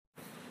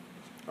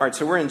All right,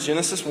 so we're in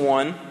Genesis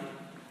 1.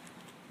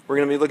 We're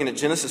going to be looking at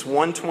Genesis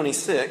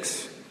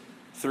 1:26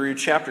 through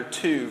chapter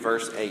 2,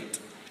 verse 8.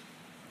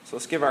 So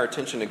let's give our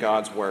attention to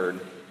God's word.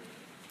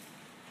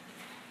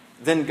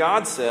 Then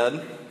God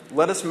said,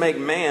 "Let us make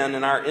man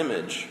in our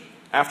image,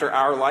 after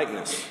our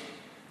likeness,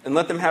 and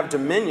let them have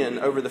dominion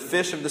over the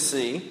fish of the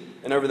sea,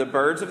 and over the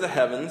birds of the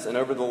heavens, and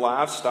over the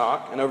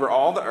livestock, and over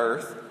all the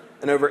earth,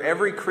 and over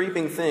every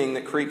creeping thing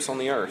that creeps on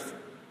the earth."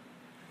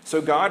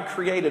 So God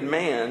created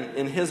man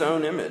in his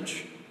own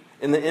image.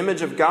 In the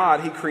image of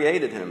God he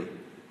created him.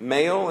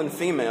 Male and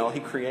female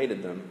he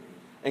created them.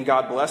 And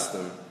God blessed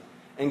them.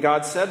 And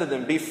God said to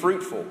them, "Be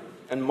fruitful,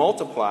 and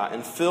multiply,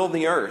 and fill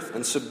the earth,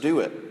 and subdue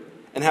it,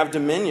 and have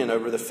dominion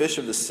over the fish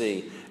of the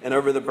sea, and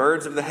over the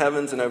birds of the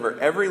heavens, and over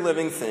every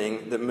living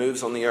thing that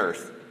moves on the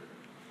earth."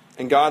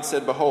 And God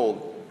said,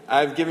 "Behold,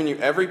 I have given you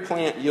every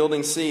plant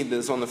yielding seed that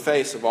is on the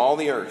face of all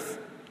the earth,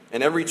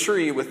 and every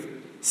tree with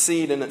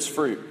seed in its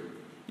fruit.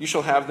 You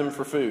shall have them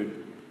for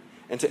food.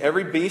 And to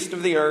every beast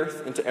of the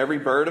earth, and to every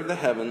bird of the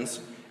heavens,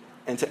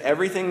 and to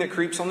everything that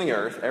creeps on the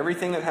earth,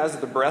 everything that has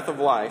the breath of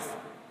life,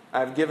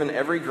 I have given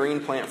every green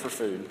plant for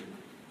food."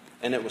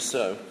 And it was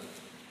so.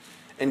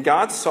 And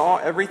God saw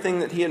everything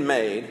that he had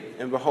made,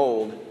 and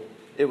behold,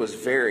 it was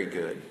very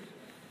good.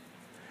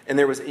 And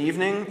there was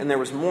evening, and there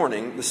was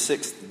morning, the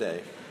sixth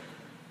day.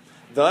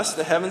 Thus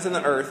the heavens and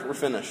the earth were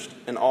finished,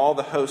 and all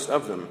the host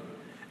of them.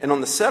 And on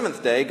the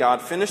seventh day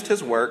God finished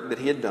his work that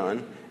he had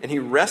done, and he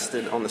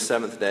rested on the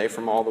seventh day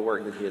from all the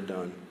work that he had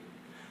done.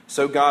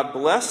 So God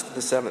blessed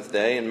the seventh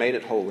day and made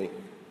it holy,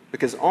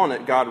 because on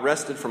it God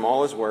rested from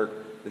all his work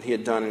that he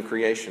had done in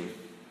creation.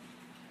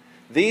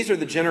 These are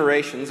the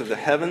generations of the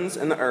heavens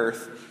and the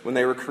earth when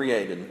they were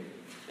created,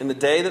 in the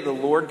day that the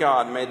Lord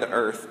God made the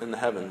earth and the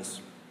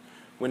heavens,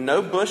 when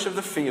no bush of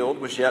the field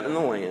was yet in the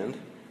land,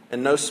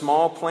 and no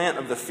small plant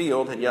of the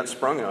field had yet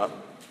sprung up,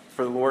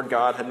 for the Lord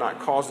God had not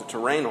caused it to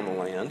rain on the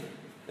land,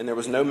 and there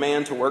was no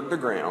man to work the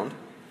ground,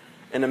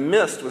 and a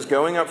mist was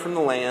going up from the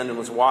land and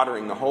was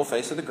watering the whole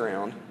face of the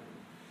ground.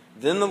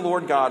 Then the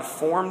Lord God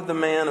formed the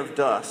man of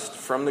dust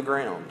from the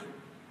ground,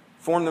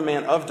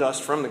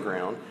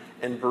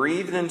 and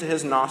breathed into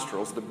his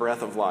nostrils the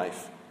breath of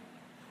life.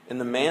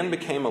 And the man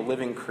became a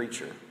living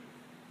creature.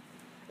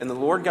 And the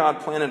Lord God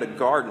planted a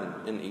garden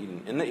in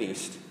Eden, in the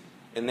east,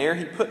 and there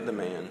he put the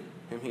man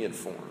whom he had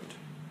formed.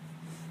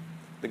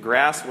 The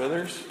grass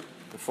withers,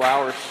 the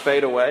flowers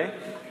fade away,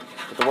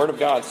 but the word of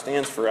God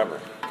stands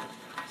forever.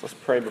 So let's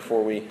pray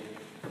before we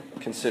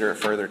consider it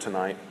further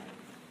tonight.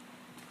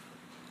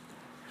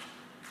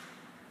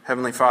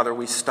 Heavenly Father,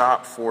 we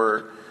stop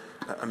for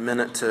a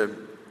minute to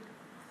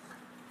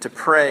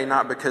pray,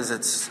 not because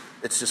it's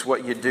just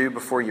what you do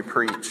before you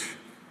preach,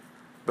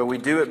 but we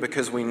do it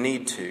because we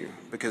need to,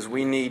 because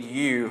we need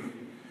you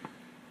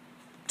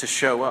to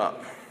show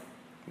up.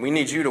 We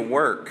need you to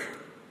work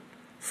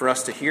for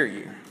us to hear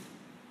you.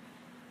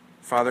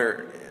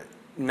 Father,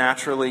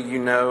 naturally you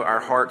know our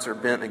hearts are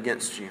bent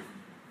against you.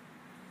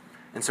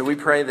 And so we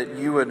pray that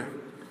you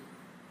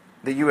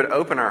would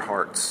open our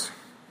hearts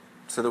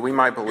so that we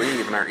might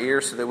believe, and our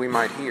ears so that we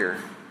might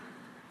hear,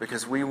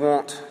 because we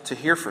want to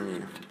hear from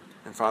you.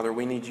 And Father,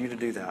 we need you to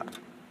do that.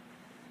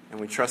 And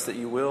we trust that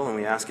you will, and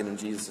we ask it in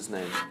Jesus'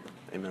 name.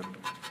 Amen.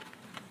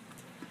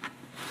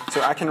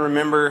 So I can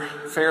remember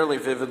fairly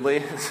vividly,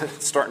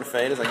 it's starting to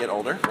fade as I get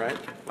older, right?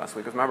 Last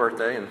week was my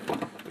birthday, and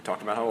we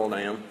talked about how old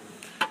I am.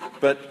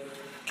 But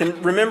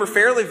can remember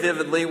fairly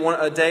vividly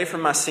a day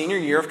from my senior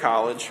year of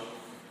college.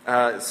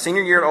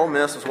 Senior year at Ole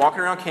Miss, I was walking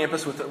around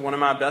campus with one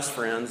of my best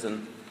friends,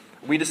 and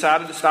we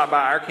decided to stop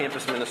by our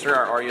campus minister,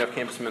 our RUF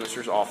campus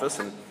minister's office,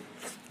 and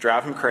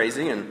drive him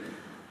crazy. And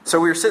so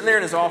we were sitting there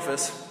in his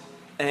office,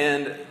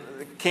 and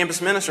the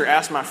campus minister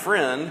asked my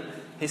friend,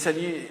 he said,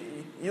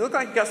 you look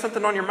like you got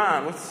something on your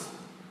mind.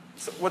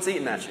 What's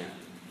eating at you?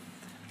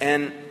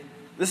 And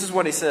this is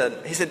what he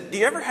said. He said, do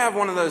you ever have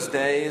one of those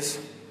days,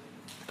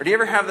 or do you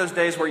ever have those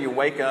days where you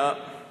wake up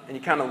and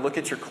you kind of look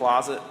at your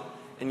closet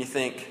and you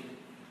think,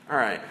 all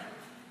right,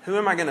 who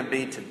am I going to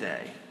be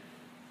today?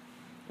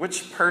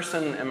 Which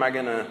person am I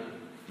going to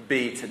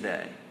be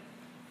today?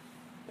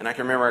 And I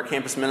can remember our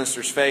campus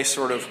minister's face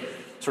sort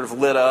of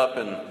lit up,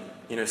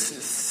 and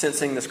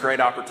sensing this great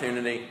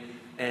opportunity.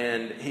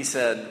 And he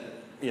said,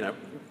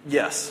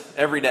 yes,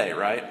 every day,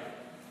 right?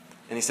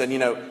 And he said,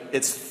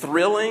 it's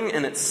thrilling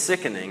and it's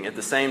sickening at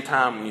the same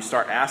time when you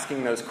start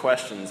asking those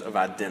questions of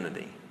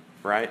identity,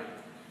 right?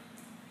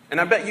 And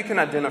I bet you can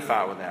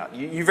identify with that.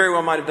 You very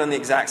well might have done the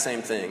exact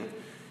same thing.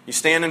 You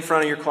stand in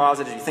front of your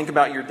closet as you think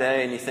about your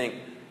day, and you think,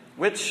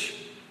 which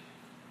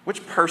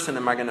person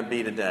am I going to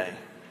be today?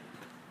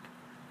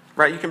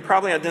 Right? You can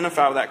probably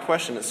identify with that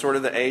question. It's sort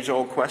of the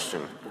age-old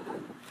question.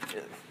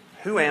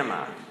 Who am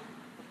I?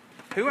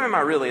 Who am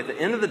I really at the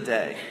end of the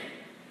day?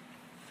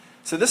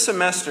 So this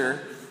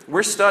semester,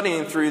 we're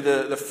studying through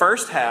the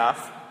first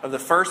half of the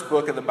first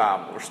book of the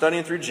Bible. We're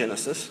studying through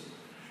Genesis.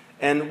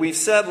 And we've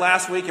said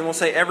last week, and we'll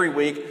say every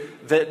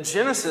week, that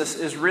Genesis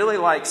is really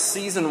like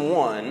season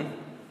 1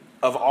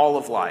 of all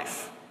of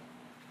life.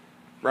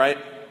 Right?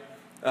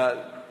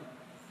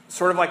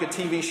 sort of like a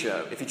TV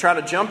show. If you try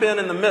to jump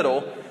in the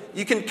middle,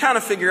 you can kind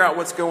of figure out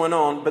what's going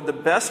on, but the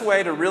best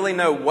way to really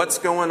know what's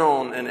going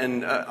on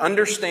and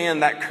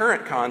understand that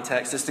current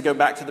context is to go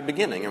back to the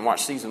beginning and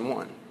watch season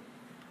 1.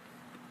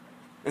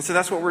 And so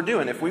that's what we're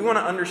doing. If we want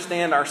to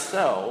understand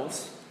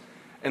ourselves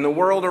and the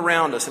world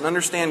around us and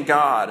understand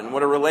God and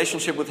what a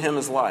relationship with Him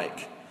is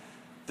like,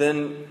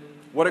 then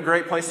what a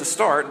great place to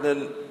start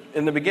than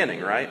in the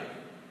beginning, right?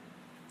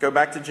 Go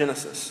back to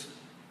Genesis.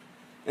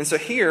 And so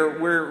here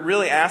we're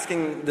really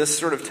asking this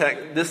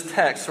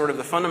text, sort of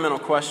the fundamental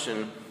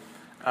question,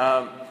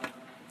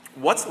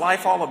 what's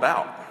life all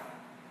about?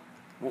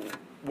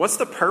 What's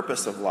the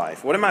purpose of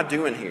life? What am I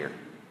doing here?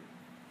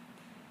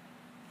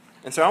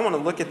 And so I want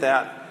to look at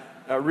that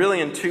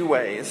really in 2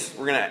 ways.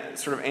 We're going to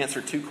sort of answer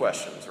 2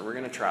 questions, or we're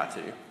going to try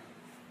to.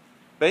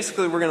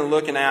 Basically, we're going to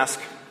look and ask,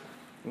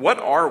 what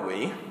are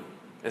we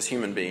as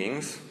human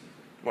beings?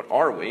 What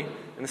are we?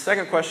 And the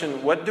second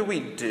question, what do we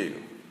do?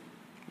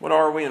 What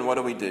are we and what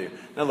do we do?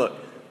 Now look,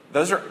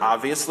 those are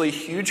obviously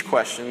huge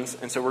questions,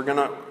 and so we're going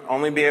to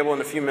only be able in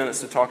a few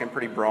minutes to talk in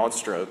pretty broad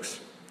strokes.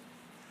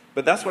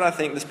 But that's what I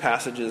think this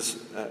passage is,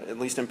 at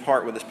least in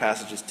part what this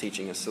passage is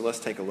teaching us. So let's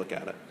take a look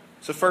at it.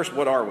 So first,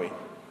 what are we?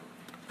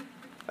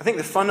 I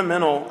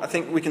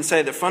think we can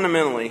say that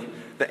fundamentally,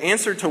 the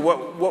answer to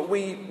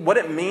what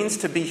it means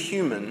to be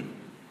human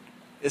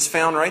is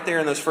found right there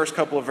in those first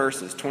couple of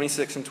verses,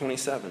 26 and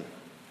 27.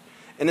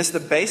 And it's the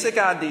basic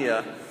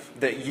idea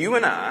that you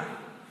and I,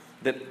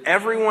 that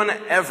everyone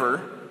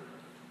ever,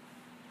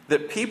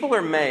 that people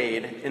are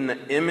made in the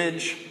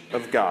image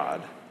of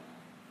God.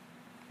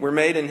 We're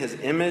made in His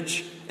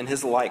image and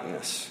His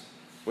likeness,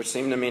 which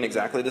seem to mean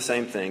exactly the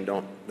same thing.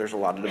 There's a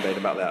lot of debate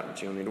about that,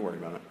 but you don't need to worry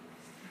about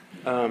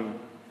it.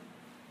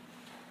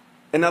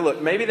 And now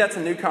look, maybe that's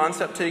a new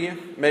concept to you.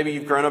 Maybe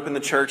you've grown up in the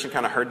church and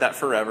kind of heard that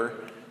forever.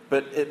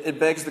 But it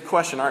begs the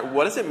question, all right,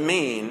 what does it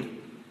mean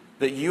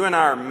that you and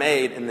I are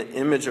made in the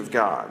image of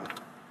God?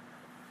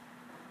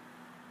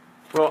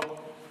 Well,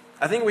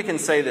 I think we can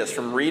say this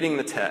from reading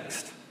the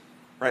text.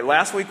 Right?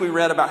 Last week we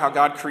read about how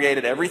God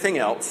created everything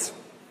else,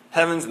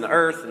 heavens and the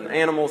earth and the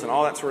animals and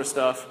all that sort of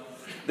stuff.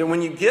 Then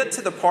when you get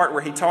to the part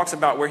where He talks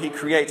about where He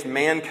creates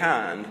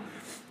mankind,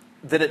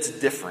 that it's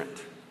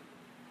different.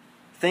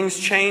 Things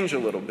change a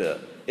little bit.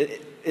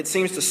 It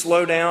seems to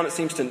slow down. It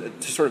seems to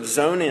sort of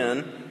zone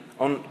in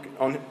on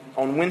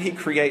when He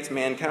creates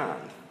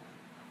mankind.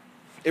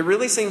 It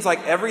really seems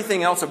like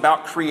everything else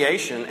about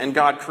creation and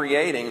God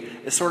creating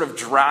is sort of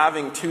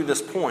driving to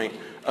this point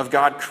of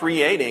God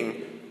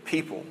creating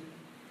people.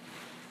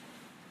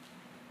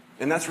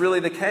 And that's really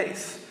the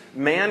case.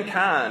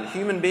 Mankind,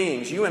 human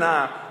beings, you and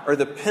I are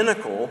the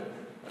pinnacle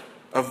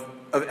of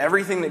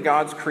everything that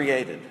God's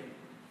created.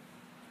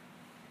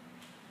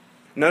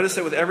 Notice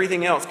that with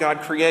everything else,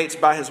 God creates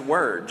by His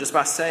word, just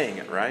by saying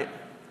it, right?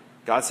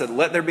 God said,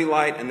 "Let there be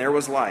light," and there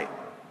was light.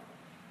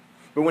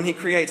 But when He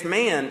creates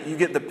man, you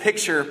get the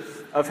picture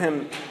of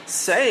Him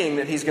saying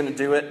that He's going to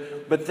do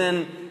it, but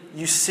then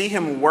you see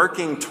Him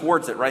working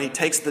towards it, right? He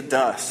takes the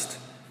dust.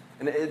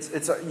 And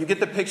you get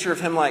the picture of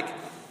Him like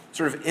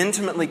sort of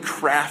intimately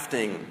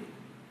crafting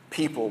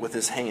people with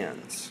His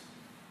hands.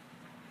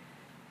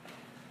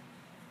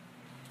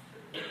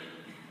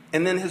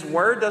 And then His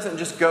word doesn't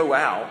just go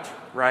out,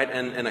 right,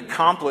 and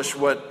accomplish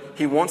what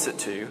He wants it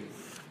to,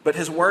 but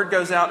His word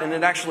goes out and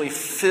it actually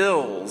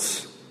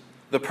fills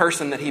the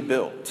person that He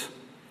built,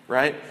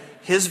 right?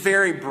 His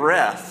very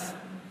breath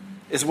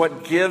is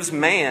what gives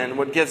man,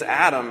 what gives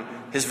Adam,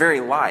 his very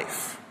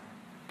life.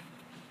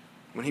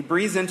 When He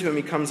breathes into him,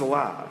 he comes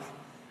alive.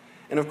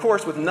 And of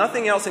course, with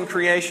nothing else in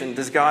creation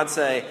does God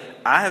say,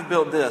 "I have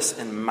built this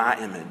in my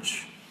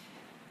image."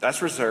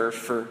 That's reserved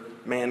for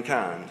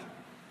mankind.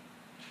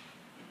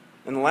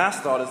 And the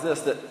last thought is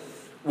this, that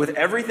with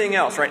everything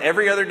else, right,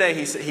 every other day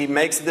he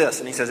makes this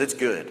and He says, "It's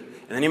good."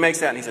 And then He makes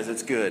that and He says,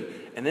 "It's good."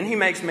 And then He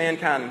makes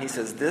mankind and He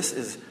says, "This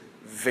is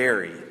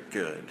very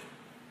good."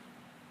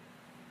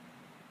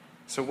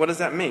 So what does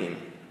that mean?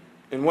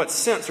 In what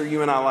sense are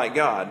you and I like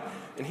God?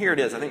 And here it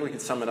is. I think we can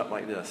sum it up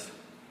like this.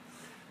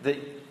 That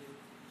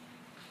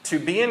to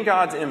be in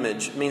God's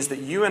image means that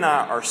you and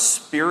I are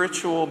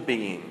spiritual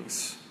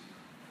beings.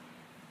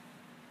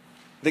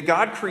 That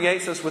God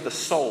creates us with a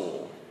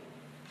soul.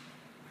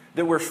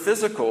 That we're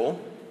physical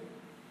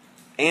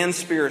and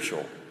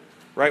spiritual.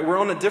 Right? We're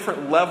on a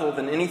different level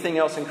than anything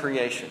else in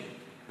creation.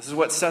 This is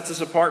what sets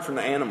us apart from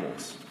the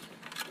animals.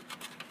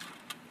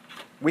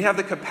 We have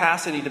the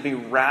capacity to be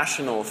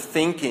rational,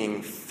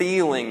 thinking,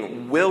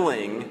 feeling,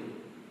 willing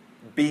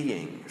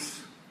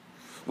beings.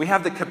 We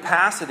have the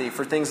capacity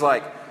for things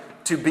like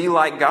to be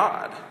like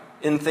God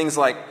in things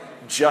like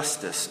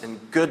justice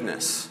and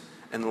goodness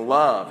and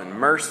love and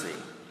mercy,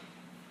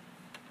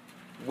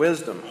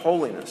 wisdom,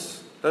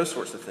 holiness, those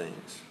sorts of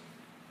things.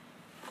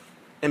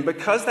 And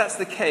because that's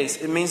the case,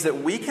 it means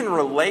that we can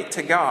relate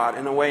to God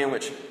in a way in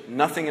which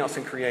nothing else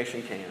in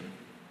creation can.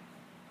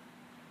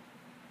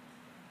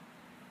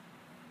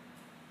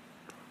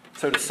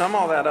 So to sum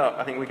all that up,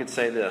 I think we could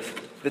say this,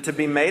 that to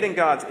be made in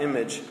God's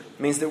image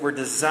means that we're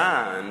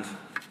designed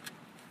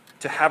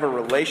to have a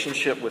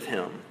relationship with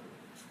him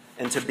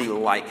and to be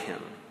like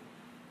him.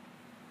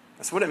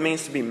 That's what it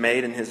means to be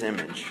made in his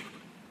image.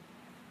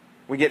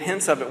 We get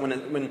hints of it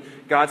when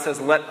God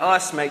says, let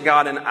us make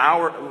man in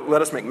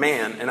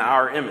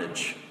our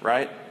image,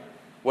 right?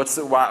 What's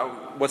the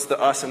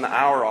us and the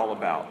our all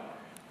about?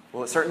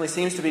 Well, it certainly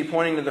seems to be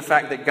pointing to the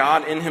fact that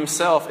God in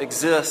himself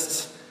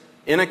exists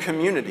in a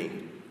community,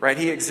 right?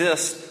 He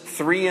exists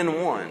 3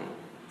 in 1,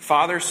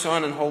 Father,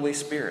 Son, and Holy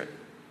Spirit.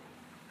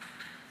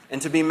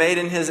 And to be made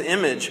in his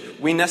image,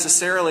 we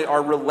necessarily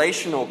are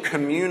relational,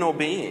 communal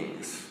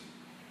beings.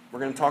 We're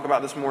going to talk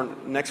about this more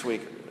next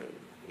week,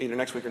 either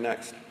next week or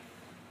next.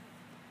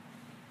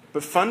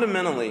 But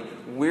fundamentally,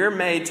 we're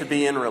made to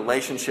be in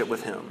relationship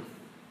with him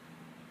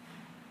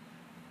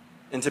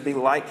and to be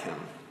like him,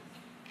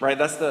 right?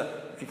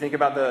 If you think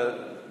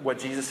about what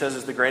Jesus says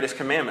is the greatest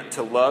commandment,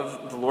 to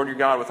love the Lord your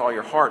God with all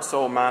your heart,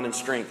 soul, mind, and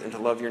strength, and to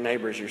love your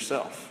neighbor as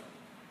yourself.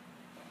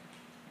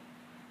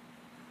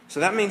 So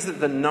that means that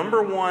the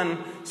number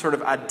one sort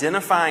of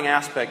identifying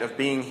aspect of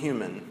being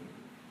human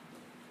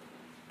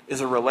is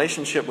a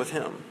relationship with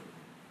him.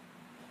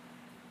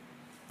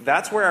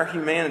 That's where our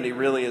humanity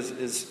really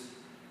is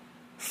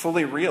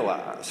fully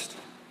realized.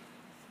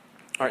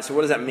 All right, so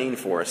what does that mean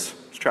for us?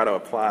 Let's try to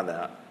apply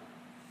that.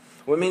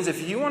 Well, it means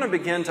if you want to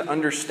begin to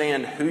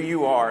understand who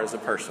you are as a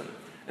person.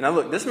 And now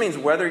look, this means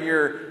whether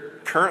you're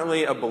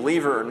currently a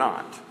believer or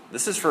not.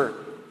 This is for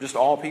just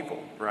all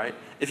people, right?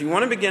 If you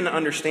want to begin to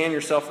understand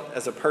yourself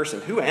as a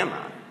person, who am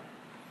I?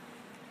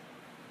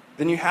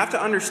 Then you have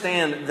to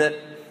understand that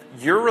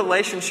your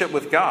relationship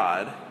with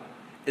God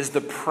is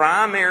the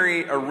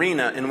primary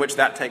arena in which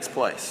that takes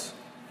place.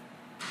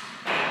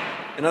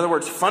 In other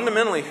words,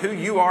 fundamentally, who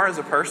you are as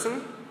a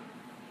person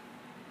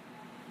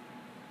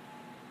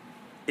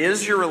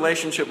is your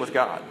relationship with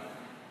God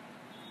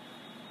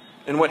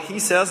and what he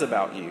says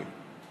about you.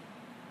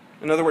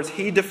 In other words,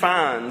 he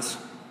defines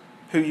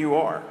who you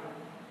are.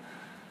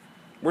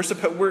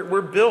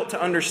 We're built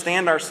to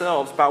understand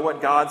ourselves by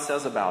what God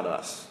says about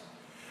us.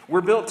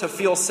 We're built to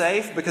feel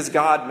safe because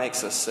God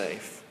makes us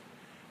safe.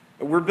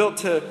 We're built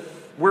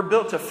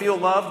to feel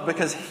loved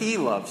because he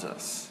loves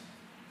us.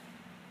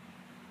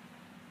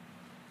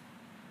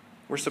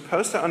 We're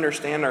supposed to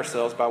understand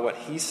ourselves by what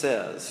he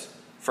says,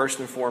 first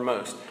and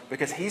foremost,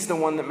 because he's the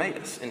one that made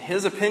us. And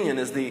his opinion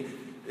is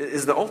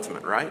the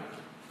ultimate, right?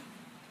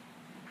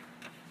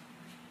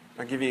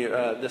 I'll give you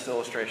this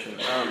illustration.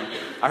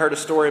 I heard a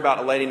story about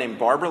a lady named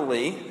Barbara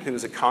Lee, who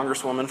was a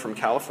congresswoman from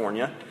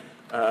California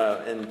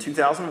in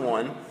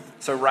 2001.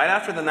 So right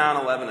after the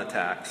 9/11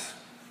 attacks,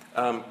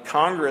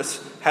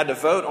 Congress had to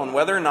vote on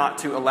whether or not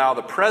to allow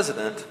the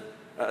president,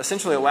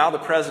 essentially allow the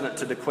president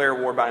to declare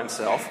war by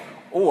himself,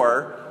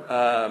 or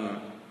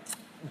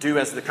do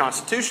as the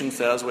Constitution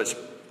says, which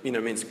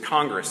means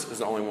Congress is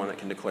the only one that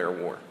can declare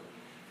war.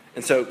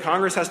 And so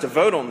Congress has to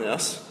vote on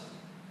this,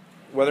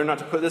 whether or not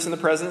to put this in the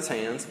president's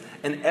hands.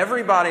 And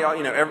everybody,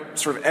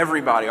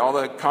 everybody, all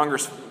the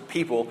Congress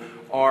people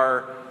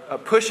are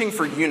pushing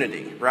for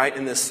unity, right?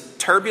 In this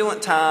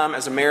turbulent time,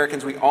 as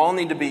Americans, we all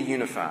need to be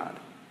unified.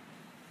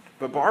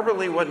 But Barbara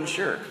Lee wasn't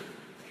sure,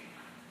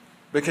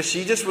 because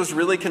she just was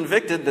really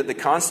convicted that the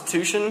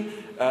Constitution,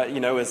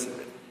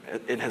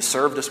 it has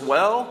served us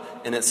well,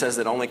 and it says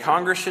that only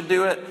Congress should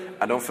do it.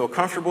 I don't feel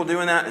comfortable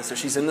doing that, and so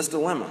she's in this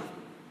dilemma.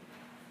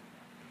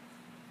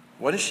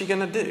 What is she going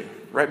to do,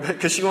 right?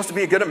 Because she wants to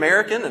be a good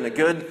American and a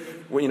good,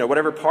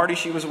 whatever party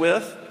she was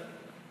with,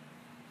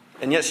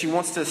 and yet she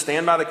wants to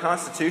stand by the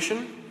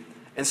Constitution.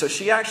 And so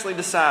she actually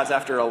decides,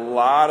 after a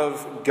lot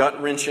of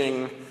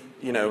gut-wrenching,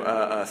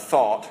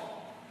 thought,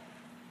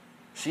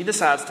 she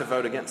decides to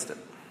vote against it.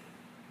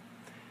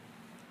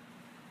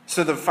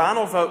 So the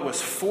final vote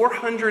was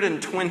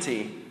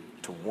 420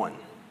 to 1.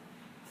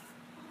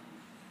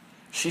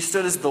 She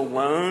stood as the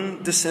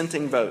lone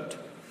dissenting vote.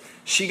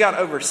 She got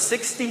over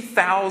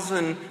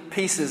 60,000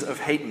 pieces of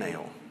hate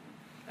mail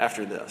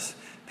after this.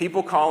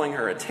 People calling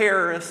her a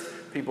terrorist,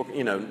 people,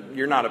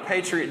 you're not a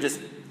patriot, just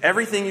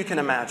everything you can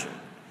imagine.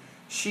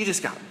 She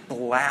just got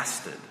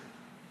blasted.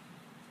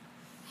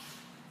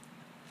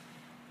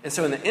 And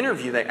so in the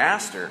interview, they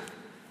asked her,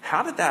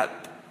 how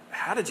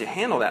did you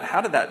handle that?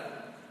 How did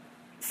that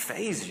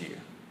faze you?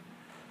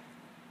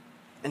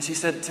 And she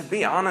said, to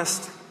be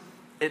honest,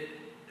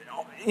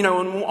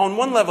 on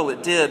one level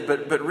it did,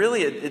 but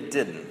really it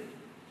didn't.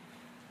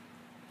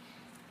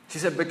 She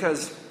said,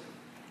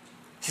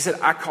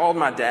 I called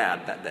my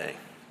dad that day.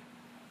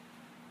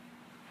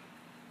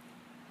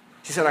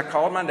 She said, I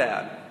called my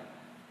dad.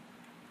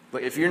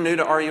 Look, if you're new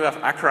to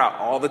RUF, I cry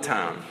all the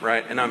time,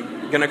 right? And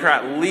I'm going to cry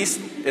at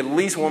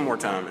least one more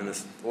time in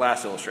this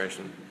last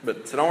illustration.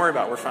 So don't worry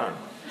about it, we're fine.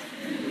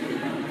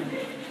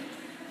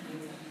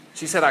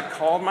 She said, I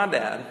called my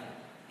dad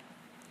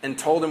and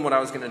told him what I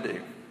was going to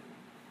do.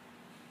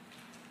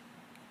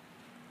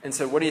 And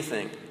said, what do you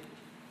think?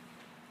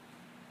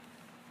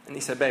 And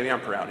he said, baby,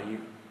 I'm proud of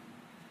you.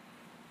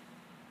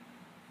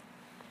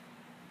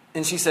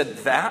 And she said,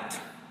 that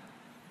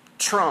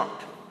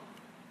trumped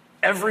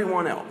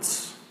everyone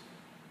else.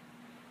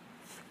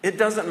 It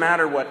doesn't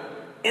matter what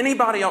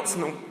anybody else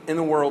in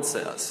the world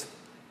says,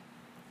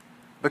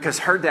 because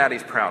her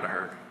daddy's proud of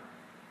her.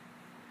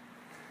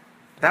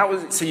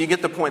 So you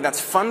get the point. That's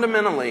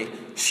fundamentally,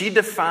 she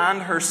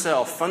defined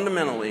herself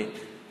fundamentally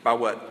by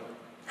what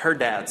her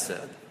dad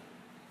said.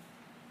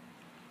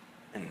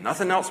 And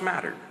nothing else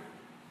mattered.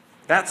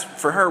 That's,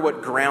 for her,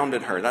 what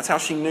grounded her. That's how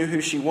she knew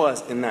who she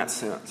was in that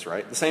sense,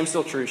 right? The same's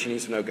still true. She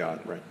needs to know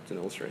God, right? It's an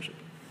illustration.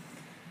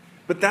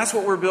 But that's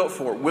what we're built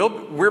for.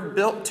 We're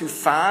built to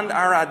find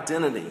our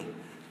identity,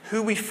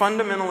 who we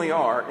fundamentally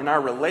are in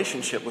our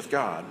relationship with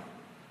God.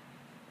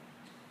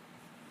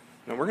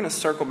 Now, we're going to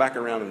circle back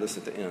around to this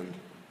at the end.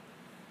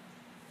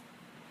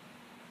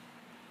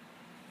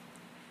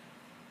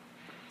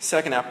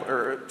 Second,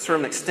 or sort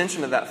of an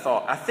extension of that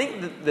thought. I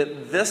think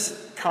that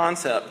this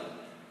concept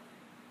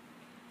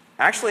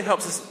actually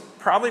helps us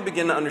probably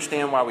begin to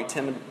understand why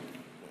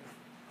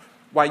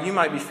you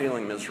might be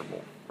feeling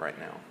miserable right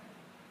now.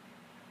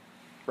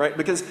 Right?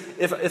 Because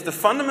if the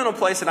fundamental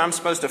place that I'm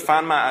supposed to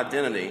find my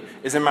identity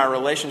is in my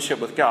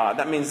relationship with God,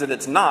 that means that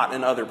it's not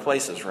in other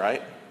places,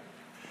 right?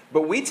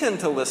 But we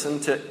tend to listen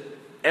to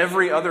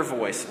every other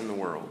voice in the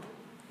world,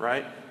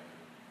 right?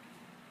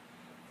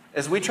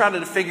 As we try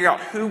to figure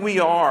out who we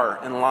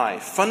are in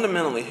life,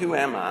 fundamentally, who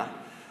am I?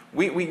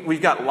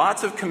 We've got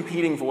lots of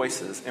competing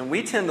voices, and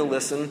we tend to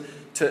listen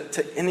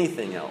to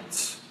anything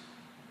else.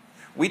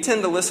 We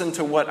tend to listen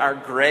to what our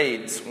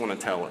grades want to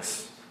tell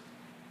us.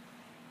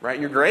 Right?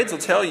 Your grades will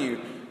tell you,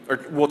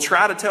 or will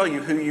try to tell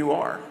you who you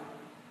are.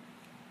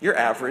 You're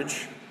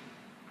average,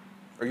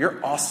 or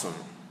you're awesome,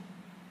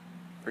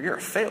 or you're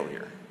a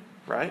failure,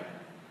 right?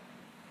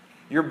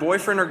 Your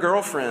boyfriend or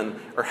girlfriend,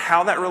 or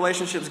how that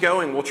relationship's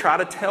going, will try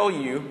to tell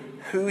you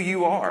who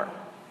you are,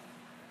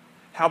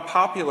 how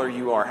popular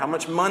you are, how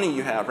much money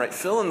you have, right?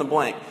 Fill in the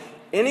blank.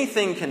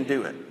 Anything can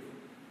do it.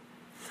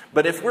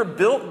 But if we're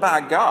built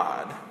by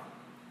God,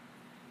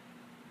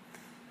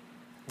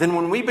 then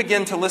when we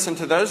begin to listen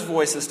to those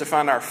voices to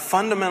find our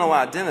fundamental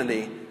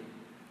identity,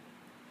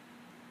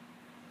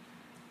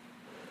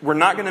 we're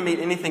not going to meet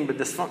anything but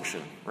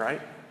dysfunction,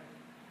 right?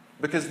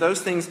 Because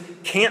those things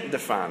can't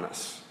define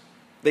us.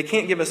 They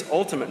can't give us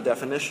ultimate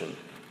definition.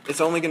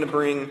 It's only going to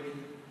bring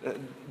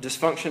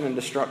dysfunction and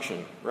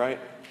destruction, right?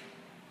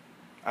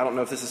 I don't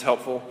know if this is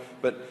helpful,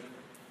 but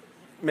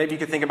maybe you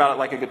could think about it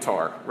like a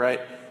guitar, right?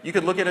 You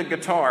could look at a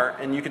guitar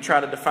and you could try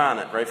to define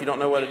it, right? If you don't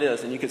know what it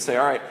is, and you could say,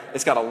 all right,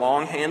 it's got a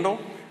long handle,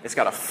 it's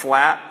got a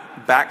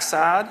flat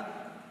backside,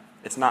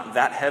 it's not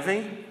that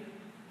heavy.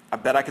 I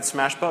bet I could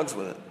smash bugs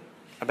with it.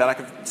 I bet I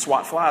could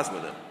swat flies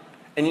with it.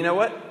 And you know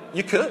what?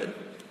 You could.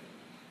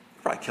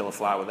 Probably kill a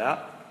fly with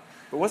that.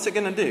 But what's it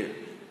going to do?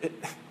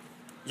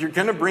 You're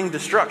going to bring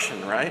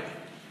destruction, right?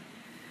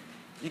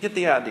 You get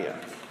the idea,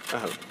 I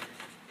hope.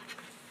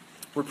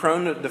 We're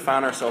prone to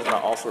define ourselves by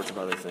all sorts of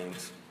other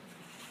things.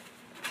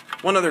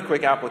 One other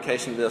quick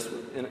application of this,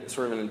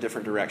 sort of in a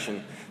different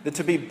direction. That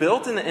to be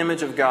built in the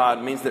image of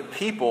God means that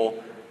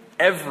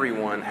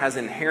everyone has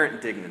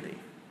inherent dignity.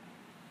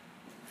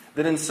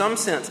 That in some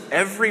sense,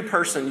 every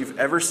person you've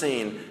ever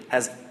seen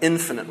has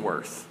infinite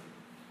worth.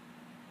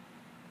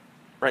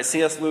 Right?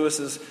 C.S.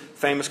 Lewis's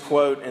famous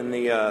quote in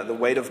The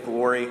Weight of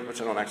Glory,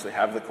 which I don't actually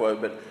have the quote,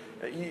 but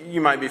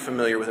you might be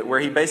familiar with it, where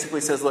he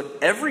basically says,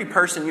 look, every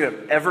person you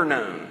have ever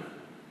known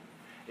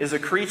is a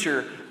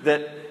creature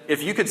that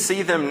if you could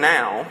see them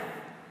now,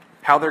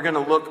 how they're going to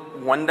look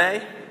one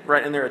day,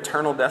 right, in their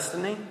eternal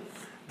destiny,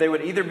 they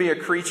would either be a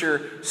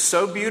creature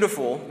so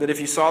beautiful that if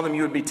you saw them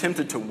you would be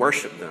tempted to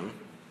worship them,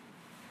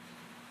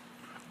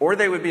 or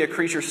they would be a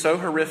creature so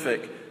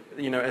horrific,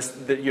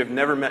 that you have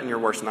never met in your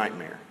worst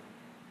nightmare.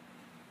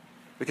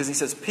 Because he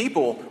says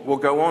people will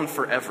go on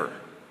forever.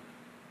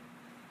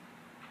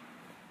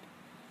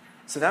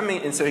 So that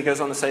means, and so he goes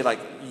on to say, like,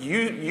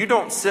 you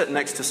don't sit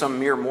next to some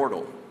mere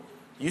mortal.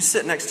 You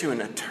sit next to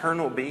an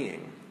eternal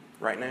being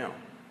right now.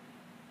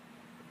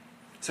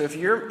 So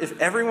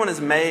if everyone is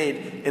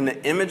made in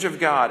the image of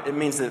God, it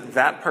means that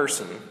that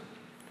person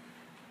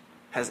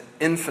has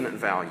infinite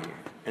value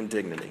and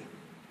dignity.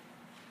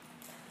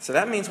 So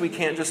that means we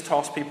can't just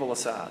toss people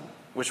aside,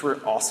 which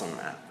we're awesome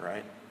at,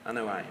 right? I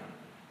know I am.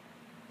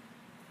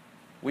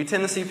 We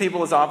tend to see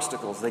people as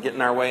obstacles. They get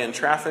in our way in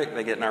traffic,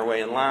 they get in our way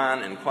in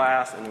line, in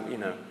class,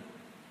 and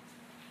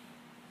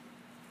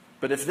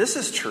But if this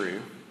is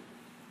true,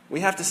 we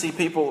have to see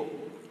people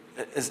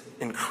as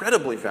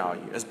incredibly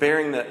valued, as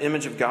bearing the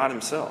image of God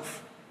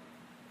himself.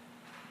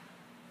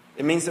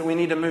 It means that we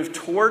need to move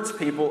towards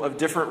people of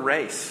different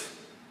race,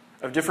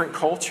 of different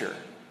culture,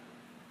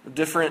 of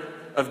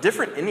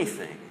different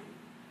anything,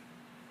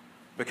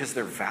 because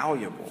they're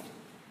valuable.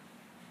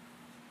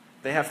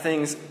 They have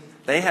things,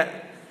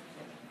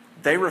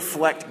 they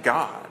reflect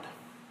God.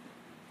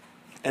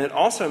 And it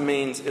also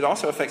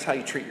affects how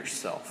you treat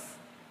yourself.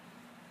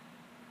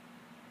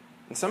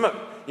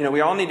 And we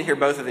all need to hear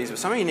both of these, but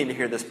some of you need to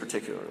hear this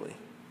particularly.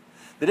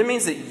 That it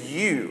means that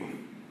you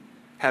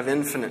have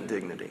infinite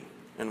dignity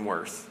and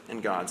worth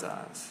in God's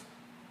eyes.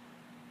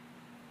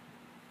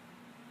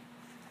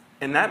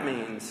 And that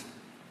means,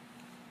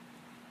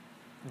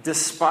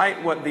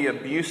 despite what the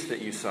abuse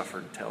that you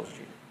suffered tells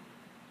you,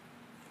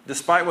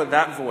 despite what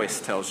that voice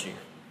tells you,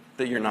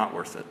 that you're not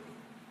worth it.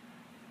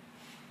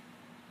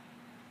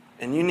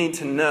 And you need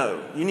to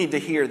know, you need to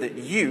hear that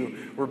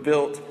you were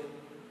built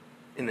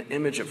in the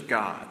image of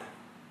God.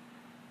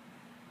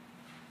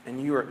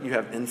 And you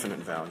have infinite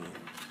value.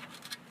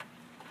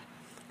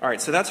 All right,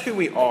 so that's who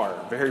we are,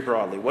 very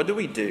broadly. What do?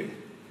 We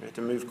have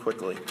to move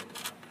quickly.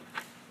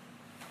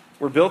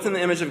 We're built in the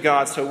image of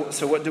God,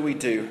 so what do we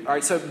do? All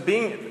right, so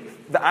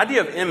the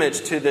idea of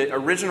image to the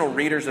original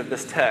readers of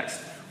this text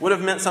would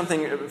have meant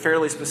something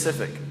fairly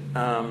specific.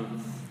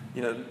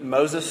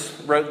 Moses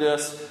wrote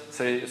this,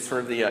 so it's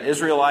for the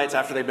Israelites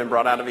after they've been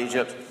brought out of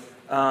Egypt.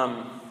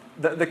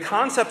 The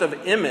concept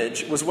of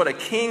image was what a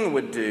king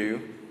would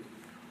do.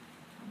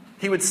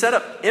 He would set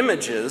up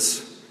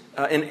images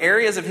in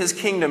areas of his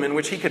kingdom in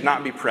which he could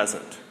not be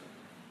present.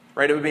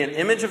 Right? It would be an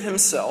image of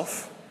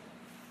himself.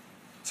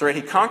 So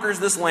he conquers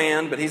this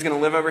land, but he's going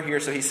to live over here,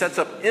 so he sets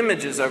up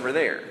images over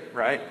there,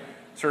 right?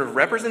 Sort of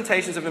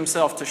representations of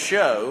himself to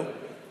show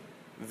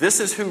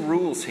this is who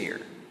rules here.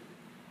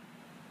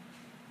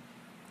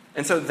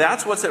 And so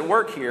that's what's at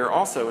work here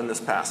also in this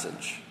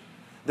passage.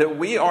 That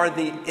we are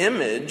the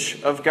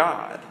image of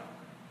God.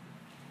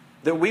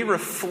 That we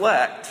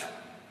reflect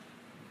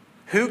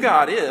who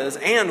God is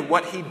and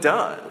what He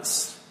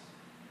does.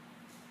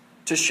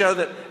 To show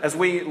that as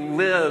we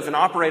live and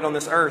operate on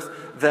this earth,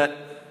 that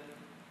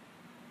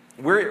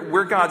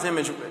we're God's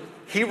image.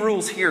 He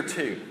rules here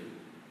too.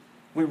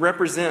 We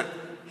represent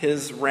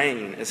His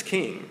reign as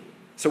king.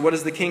 So what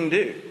does the king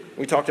do?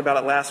 We talked about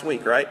it last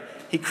week, right?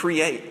 He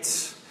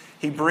creates.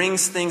 He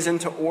brings things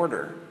into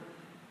order.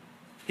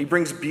 He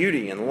brings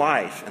beauty and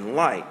life and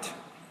light.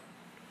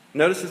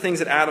 Notice the things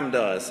that Adam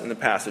does in the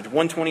passage.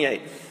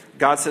 1:28,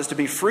 God says to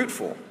be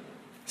fruitful,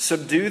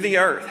 subdue the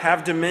earth,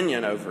 have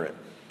dominion over it.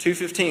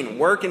 2:15,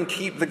 work and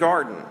keep the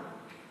garden.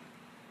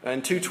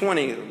 And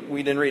 2:20,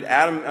 we didn't read,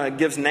 Adam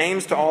gives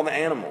names to all the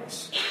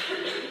animals.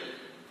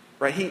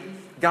 Right?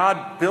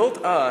 God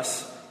built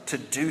us to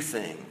do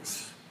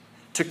things,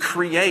 to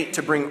create,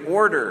 to bring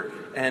order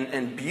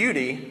and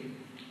beauty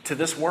to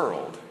this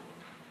world.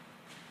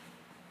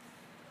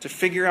 To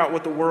figure out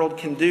what the world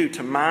can do,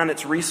 to mine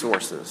its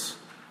resources.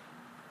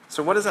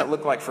 So what does that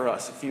look like for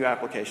us? A few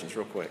applications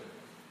real quick.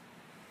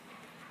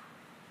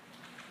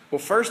 Well,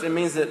 first, it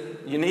means that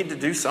you need to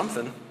do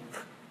something,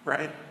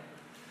 right?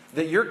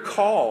 That you're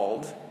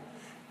called,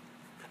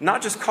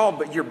 not just called,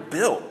 but you're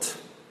built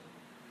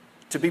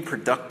to be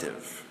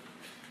productive,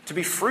 to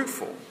be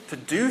fruitful, to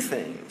do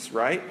things,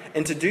 right?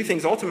 And to do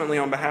things ultimately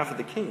on behalf of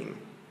the king.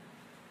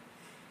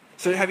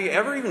 So have you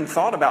ever even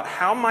thought about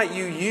how might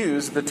you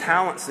use the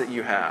talents that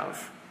you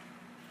have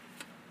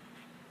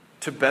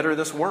to better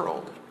this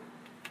world?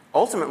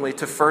 Ultimately,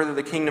 to further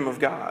the kingdom of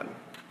God.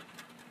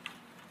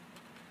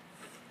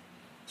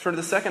 Sort of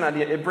the second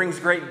idea, it brings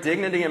great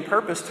dignity and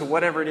purpose to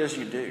whatever it is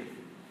you do.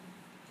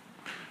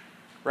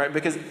 Right?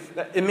 Because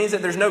it means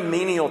that there's no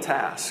menial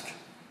task.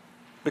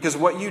 Because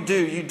what you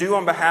do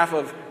on behalf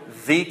of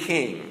the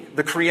king,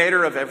 the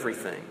creator of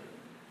everything.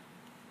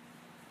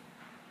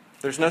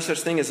 There's no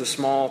such thing as a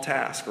small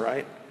task,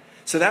 right?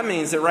 So that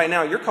means that right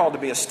now you're called to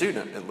be a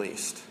student at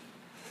least.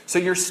 So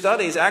your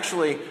studies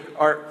actually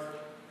are,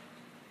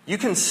 you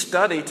can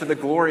study to the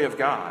glory of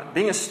God.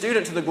 Being a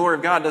student to the glory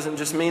of God doesn't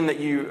just mean that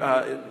you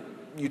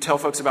tell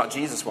folks about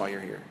Jesus while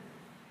you're here.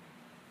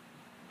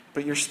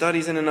 But your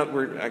studies in and of,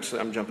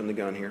 I'm jumping the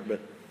gun here, but.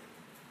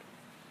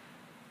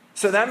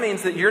 So that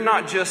means that you're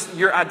not just,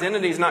 your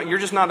identity is not, you're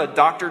just not a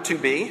doctor to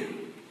be,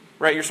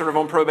 right? You're sort of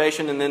on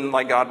probation and then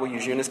like God will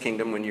use you in His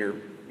kingdom when you're,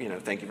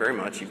 thank you very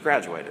much, you've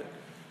graduated.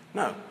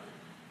 No.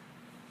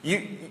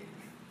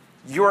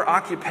 Your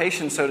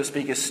occupation, so to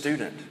speak, is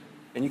student.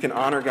 And you can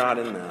honor God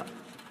in that.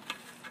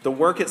 The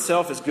work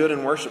itself is good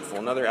and worshipful.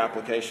 Another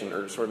application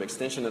or sort of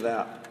extension of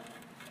that.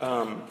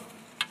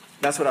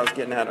 That's what I was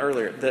getting at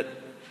earlier. That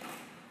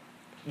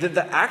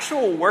the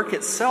actual work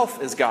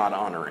itself is God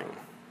honoring.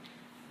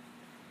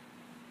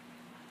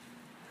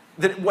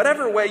 That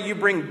whatever way you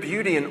bring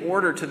beauty and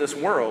order to this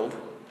world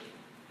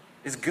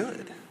is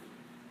good.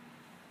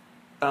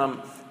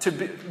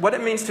 What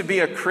it means to be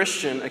a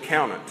Christian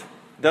accountant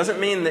doesn't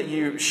mean that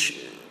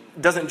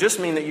doesn't just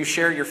mean that you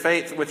share your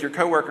faith with your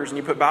coworkers and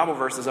you put Bible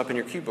verses up in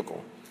your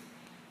cubicle.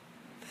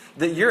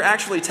 That you're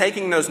actually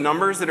taking those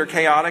numbers that are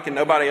chaotic and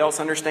nobody else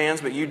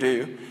understands but you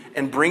do,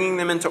 and bringing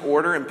them into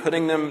order and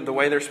putting them the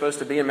way they're supposed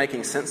to be and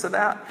making sense of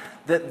that.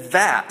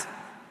 That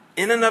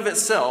in and of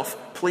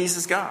itself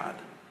pleases God.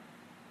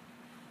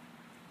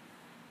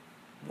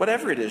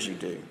 Whatever it is you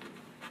do.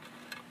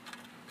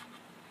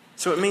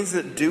 So it means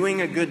that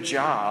doing a good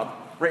job,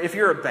 right? If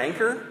you're a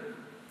banker,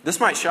 this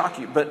might shock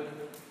you, but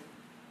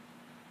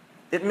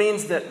it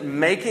means that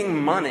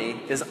making money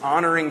is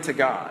honoring to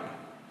God.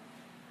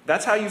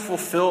 That's how you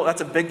fulfill,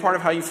 that's a big part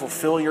of how you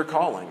fulfill your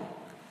calling.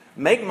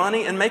 Make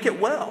money and make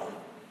it well.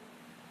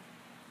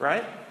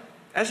 Right?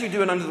 As you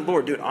do it unto the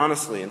Lord, do it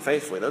honestly and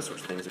faithfully. Those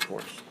sorts of things, of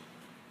course.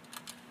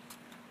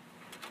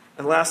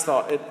 And last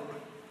thought,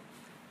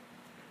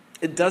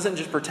 it doesn't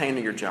just pertain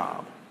to your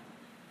job.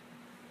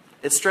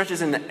 It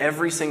stretches into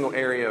every single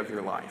area of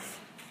your life.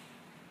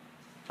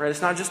 Right?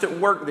 It's not just at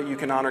work that you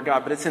can honor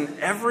God, but it's in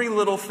every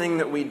little thing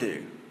that we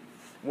do.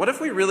 What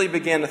if we really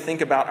began to think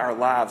about our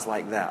lives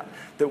like that?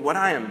 That what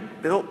I am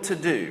built to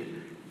do,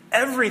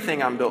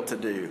 everything I'm built to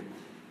do,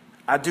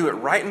 I do it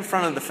right in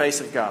front of the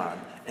face of God,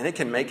 and it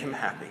can make him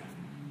happy.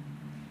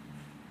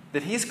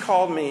 That he's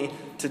called me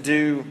to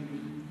do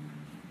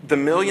the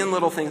million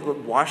little things.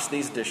 Wash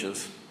these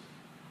dishes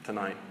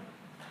tonight.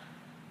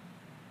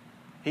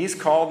 He's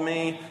called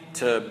me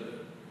to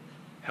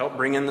help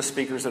bring in the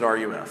speakers at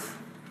RUF.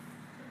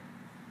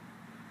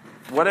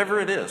 Whatever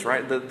it is,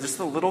 right? Just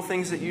the little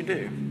things that you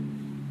do.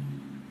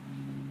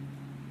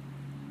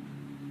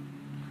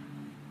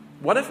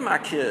 What if my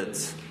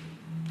kids,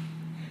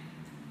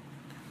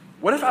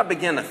 what if I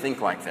began to think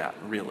like that,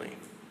 really?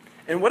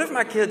 And what if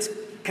my kids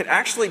could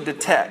actually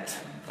detect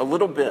a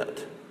little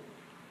bit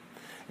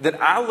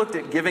that I looked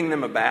at giving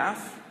them a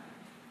bath,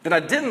 that I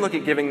didn't look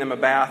at giving them a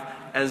bath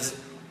as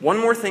one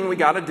more thing we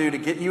got to do to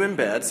get you in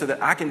bed so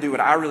that I can do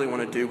what I really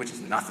want to do, which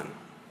is nothing.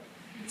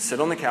 Sit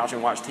on the couch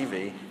and watch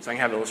TV so I can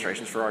have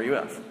illustrations for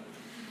RUF.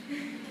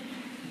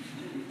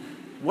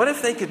 What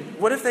if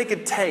they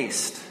could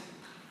taste,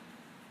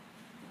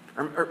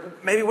 or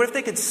maybe what if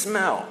they could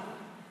smell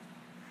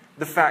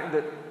the fact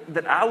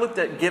that I looked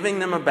at giving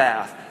them a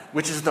bath,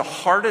 which is the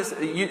hardest,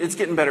 it's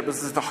getting better, but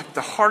this is the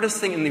hardest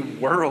thing in the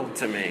world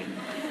to me.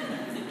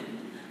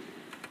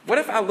 What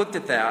if I looked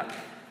at that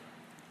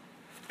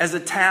as a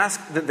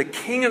task that the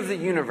King of the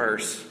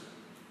universe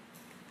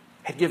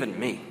had given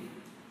me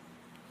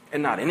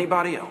and not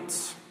anybody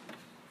else?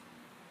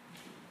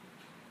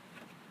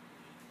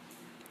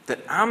 That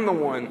I'm the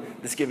one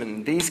that's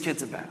giving these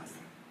kids a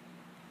bath.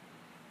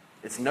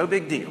 It's no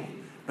big deal,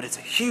 but it's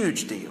a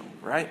huge deal,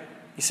 right?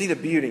 You see the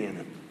beauty in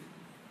it.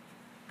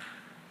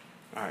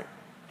 All right.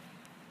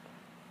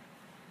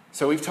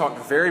 So we've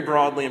talked very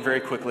broadly and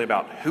very quickly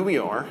about who we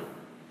are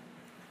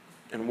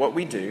and what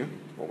we do,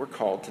 what we're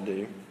called to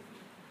do.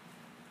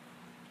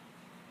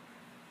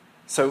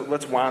 So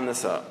let's wind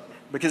this up.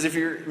 Because if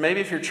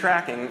you're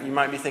tracking, you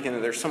might be thinking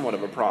that there's somewhat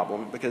of a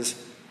problem.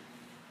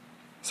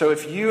 So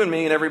if you and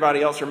me and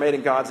everybody else are made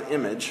in God's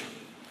image,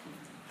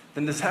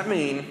 then does that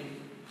mean,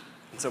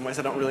 in some ways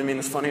I don't really mean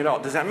this funny at all,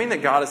 does that mean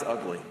that God is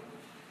ugly?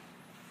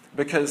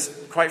 Because,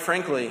 quite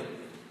frankly,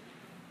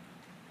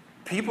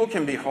 people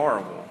can be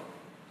horrible.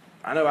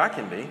 I know I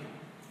can be.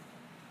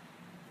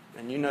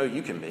 And you know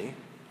you can be.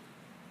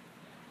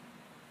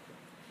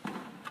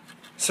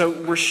 So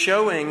we're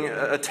showing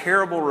a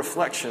terrible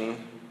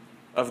reflection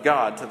of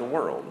God to the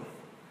world.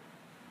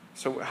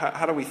 So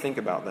how do we think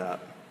about that?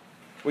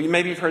 Well,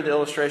 maybe you've heard the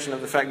illustration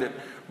of the fact that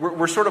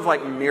we're sort of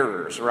like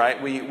mirrors,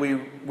 right?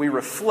 We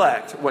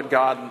reflect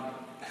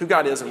who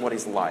God is and what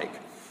he's like.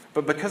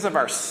 But because of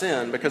our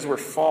sin, because we're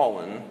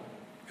fallen,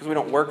 because we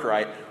don't work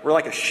right, we're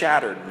like a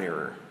shattered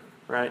mirror,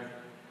 right?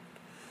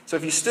 So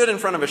if you stood in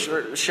front of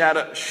a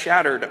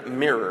shattered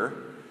mirror,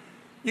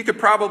 you could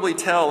probably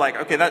tell, like,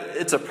 okay,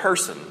 it's a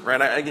person, right?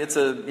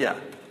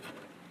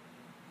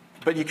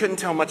 But you couldn't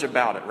tell much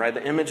about it, right?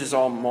 The image is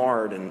all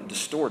marred and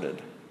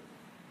distorted.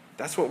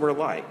 That's what we're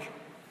like.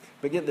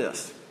 But get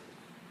this.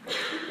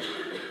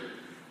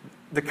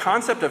 The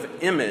concept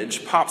of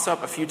image pops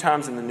up a few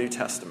times in the New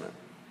Testament.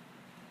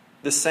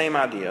 The same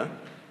idea.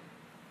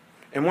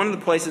 And one of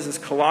the places is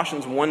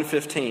Colossians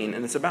 1:15,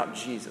 and it's about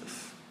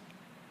Jesus.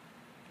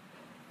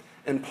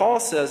 And Paul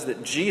says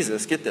that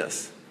Jesus, get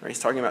this, right? He's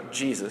talking about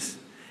Jesus.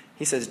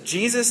 He says,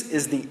 Jesus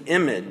is the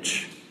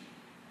image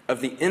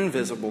of the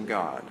invisible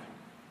God.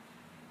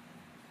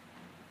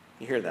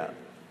 You hear that?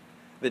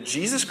 That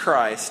Jesus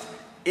Christ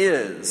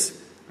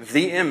is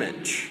the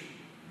image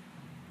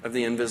of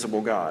the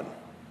invisible God.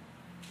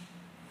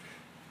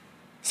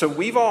 So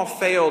we've all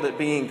failed at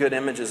being good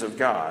images of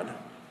God,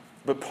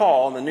 but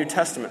Paul in the New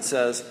Testament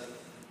says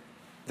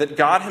that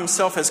God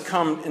himself has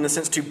come, in a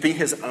sense, to be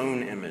his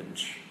own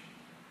image.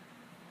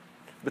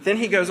 But then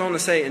he goes on to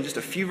say in just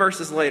a few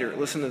verses later,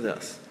 listen to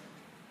this.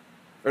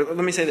 Or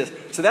let me say this.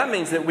 So that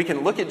means that we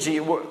can look at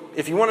Jesus.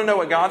 If you want to know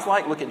what God's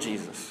like, look at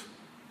Jesus.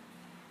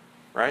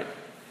 Right?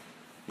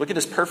 Look at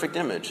his perfect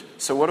image.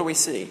 So what do we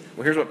see?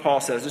 Well, here's what Paul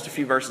says just a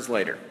few verses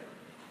later.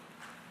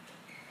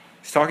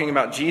 He's talking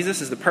about Jesus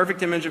as the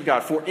perfect image of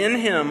God. For in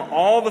him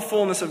all the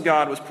fullness of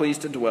God was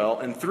pleased to dwell,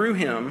 and through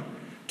him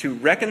to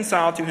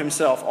reconcile to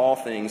himself all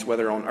things,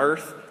 whether on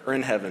earth or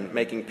in heaven,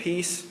 making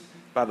peace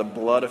by the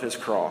blood of his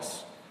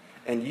cross.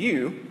 And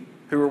you,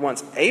 who were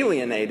once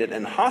alienated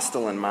and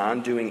hostile in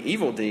mind, doing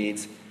evil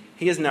deeds,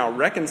 he is now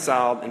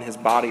reconciled in his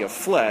body of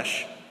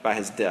flesh by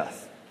his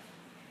death,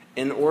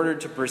 in order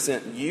to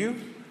present you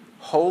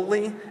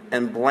holy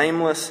and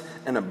blameless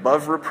and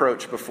above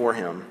reproach before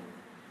him,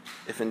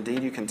 if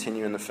indeed you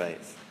continue in the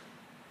faith.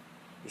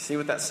 You see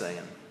what that's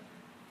saying?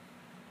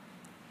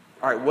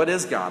 All right, what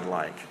is God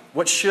like?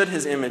 What should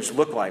his image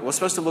look like? Well, it's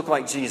supposed to look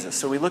like Jesus.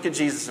 So we look at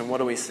Jesus, and what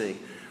do we see?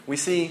 We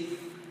see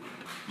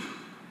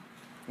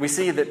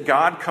that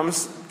God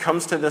comes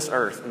to this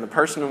earth in the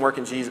person and work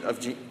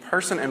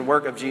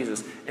of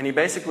Jesus, and he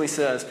basically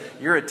says,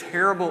 you're a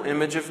terrible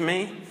image of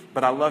me,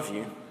 but I love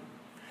you.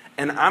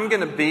 And I'm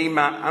going to be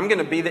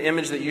the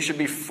image that you should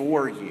be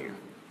for you.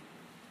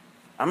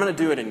 I'm going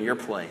to do it in your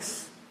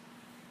place.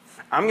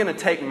 I'm going to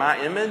take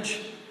my image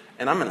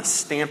and I'm going to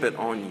stamp it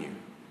on you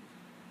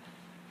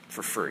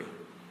for free.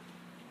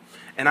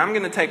 And I'm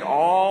going to take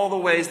all the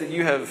ways that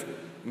you have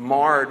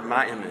marred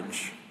my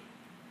image,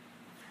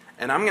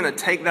 and I'm going to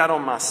take that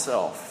on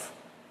myself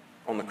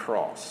on the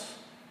cross.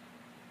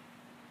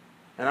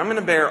 And I'm going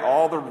to bear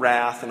all the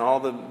wrath and all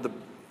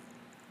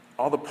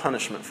the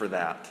punishment for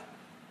that.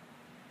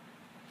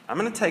 I'm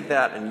going to take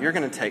that, and you're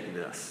going to take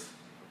this.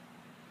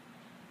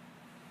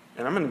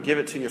 And I'm going to give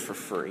it to you for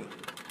free.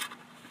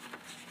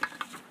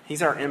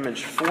 He's our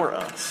image for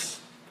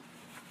us.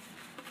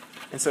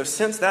 And so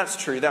since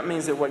that's true, that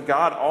means that what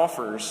God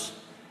offers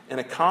and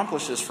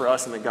accomplishes for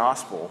us in the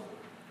gospel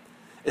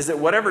is that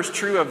whatever's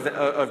true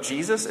of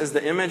Jesus as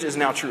the image is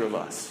now true of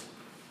us.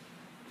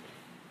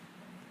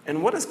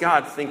 And what does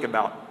God think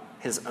about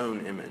his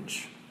own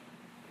image?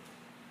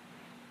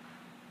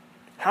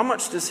 How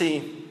much does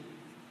he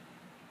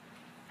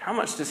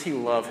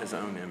love his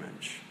own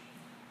image?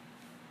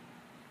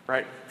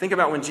 Right? Think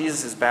about when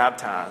Jesus is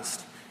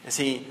baptized. As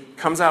he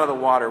comes out of the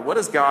water, what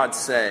does God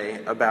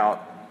say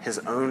about his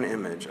own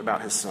image,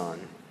 about his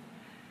son?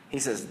 He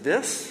says,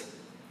 "This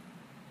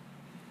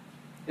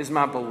is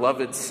my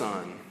beloved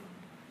son,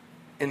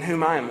 in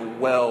whom I am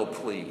well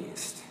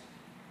pleased."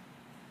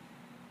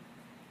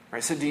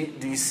 Right? So do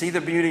you see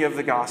the beauty of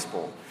the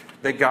gospel?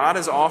 That God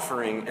is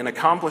offering and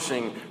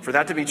accomplishing for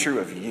that to be true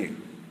of you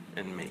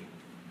and me.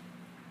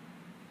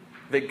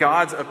 That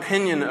God's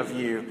opinion of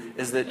you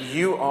is that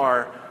you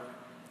are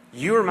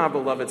my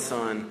beloved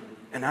son,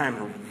 and I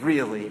am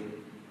really,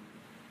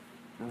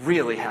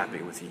 really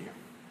happy with you.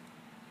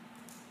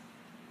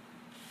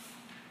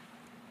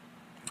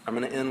 I'm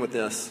going to end with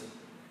this,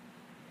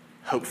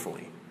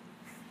 hopefully.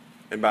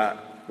 And by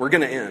we're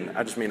going to end,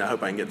 I just mean I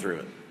hope I can get through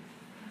it.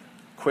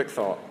 Quick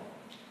thought.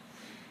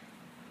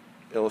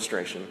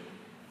 Illustration.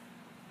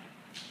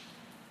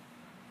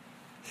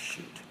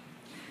 Shoot.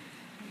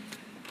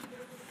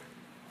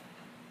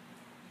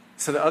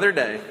 So the other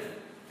day,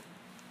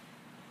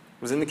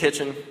 was in the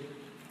kitchen.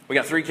 We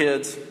got 3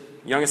 kids.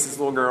 Youngest is a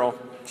little girl.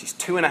 She's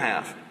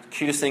 2.5.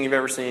 Cutest thing you've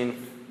ever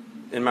seen,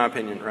 in my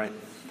opinion, right?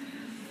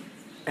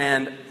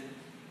 And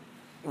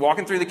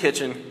walking through the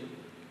kitchen,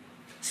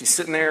 she's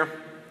sitting there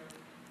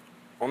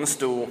on the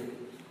stool.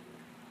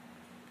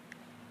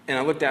 And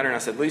I looked at her and I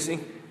said, "Lucy,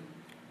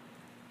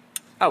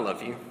 I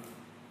love you.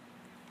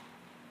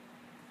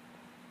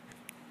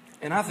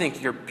 And I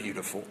think you're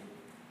beautiful."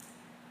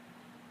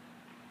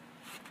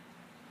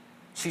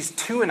 She's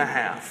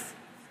 2.5.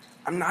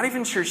 I'm not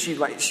even sure she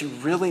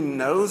really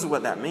knows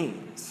what that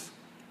means.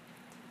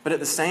 But at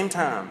the same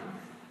time,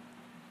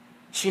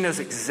 she knows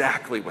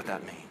exactly what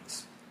that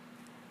means.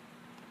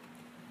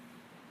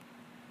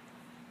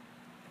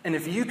 And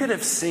if you could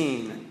have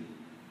seen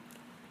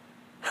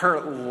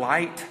her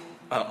light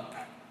up,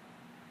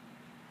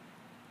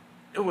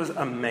 it was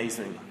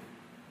amazing.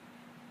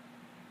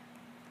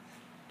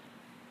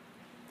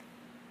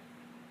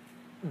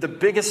 The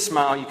biggest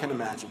smile you can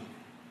imagine.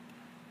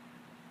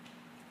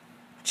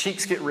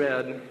 Cheeks get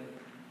red,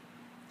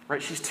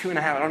 right? She's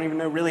 2.5. I don't even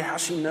know really how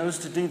she knows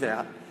to do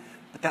that,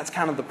 but that's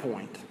kind of the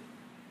point.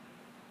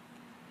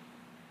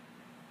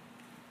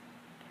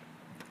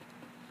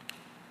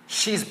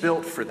 She's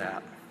built for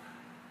that.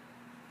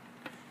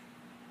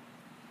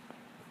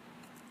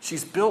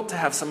 She's built to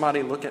have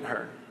somebody look at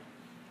her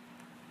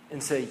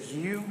and say,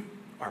 "You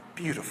are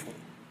beautiful."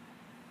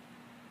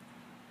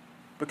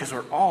 Because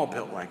we're all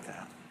built like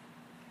that.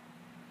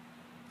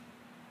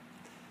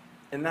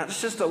 And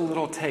that's just a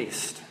little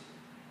taste.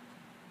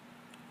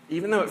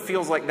 Even though it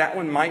feels like that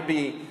one might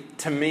be,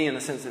 to me, in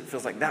a sense, it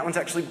feels like that one's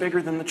actually bigger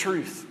than the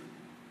truth.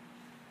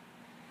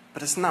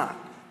 But it's not.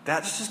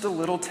 That's just a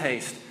little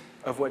taste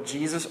of what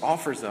Jesus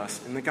offers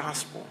us in the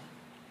gospel.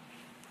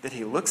 That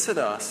he looks at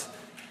us,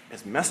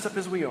 as messed up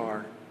as we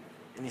are,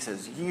 and he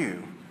says,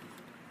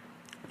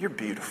 you're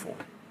beautiful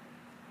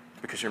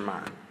because you're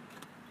mine.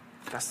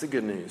 That's the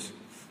good news.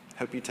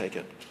 Hope you take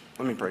it.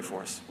 Let me pray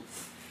for us.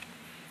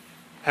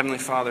 Heavenly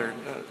Father,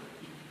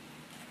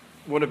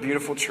 what a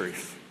beautiful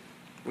truth.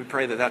 We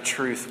pray that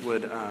truth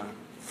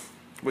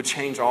would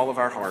change all of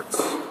our hearts.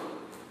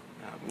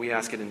 We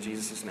ask it in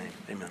Jesus' name.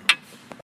 Amen.